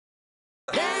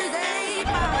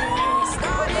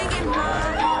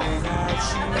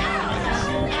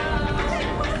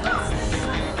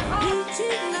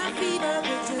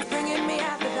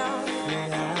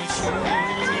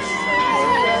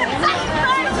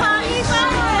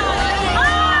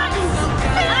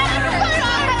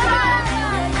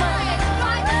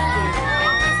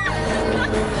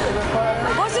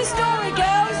What's the story,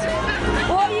 girls?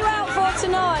 What are you out for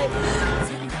tonight?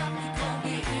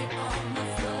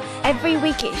 Every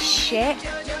week it's shit.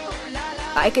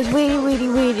 Like, it's really,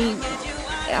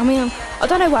 I mean, I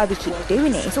don't know why we keep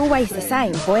doing it. It's always the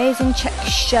same. Boys in check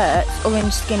shirts or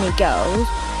in skinny girls.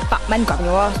 Fat men grabbing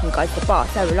your ass when you go to the bar.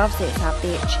 Sarah loves it, it's that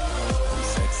bitch.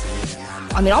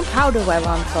 I mean, I'm proud of where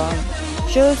I'm from.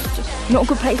 Just not a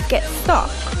good place to get stuck.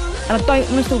 And I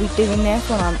don't want to still be doing this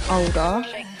when I'm older.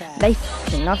 They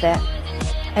fucking love it.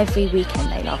 Every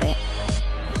weekend they love it.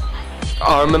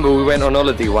 I remember we went on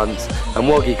holiday once and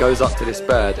Woggy goes up to this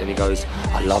bird and he goes,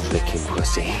 "I love licking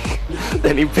pussy."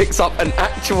 Then he picks up an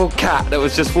actual cat that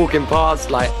was just walking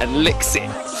past and licks it.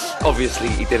 Obviously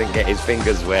he didn't get his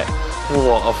fingers wet.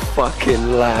 What a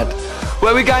fucking lad.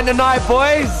 Where we going tonight,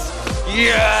 boys?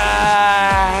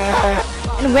 Yeah!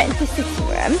 And I went into the sitting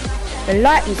room, the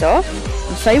light was off,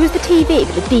 and so was the TV,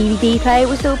 but the DVD player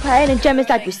was still playing, and Gemma's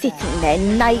dad was sitting there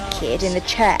naked in the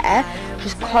chair,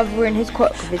 just covering his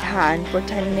cock with his hand,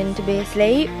 pretending to be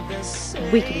asleep.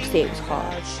 We could see it was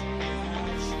hard.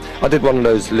 I did one of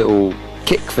those little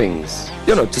kick things,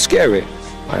 you know, to scare it.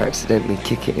 I accidentally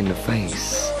kick it in the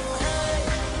face.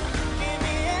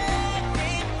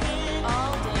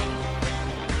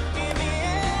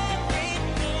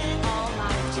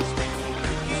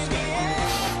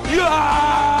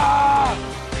 Yeah!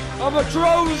 I'm a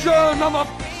Trojan! I'm a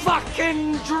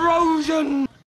fucking Trojan!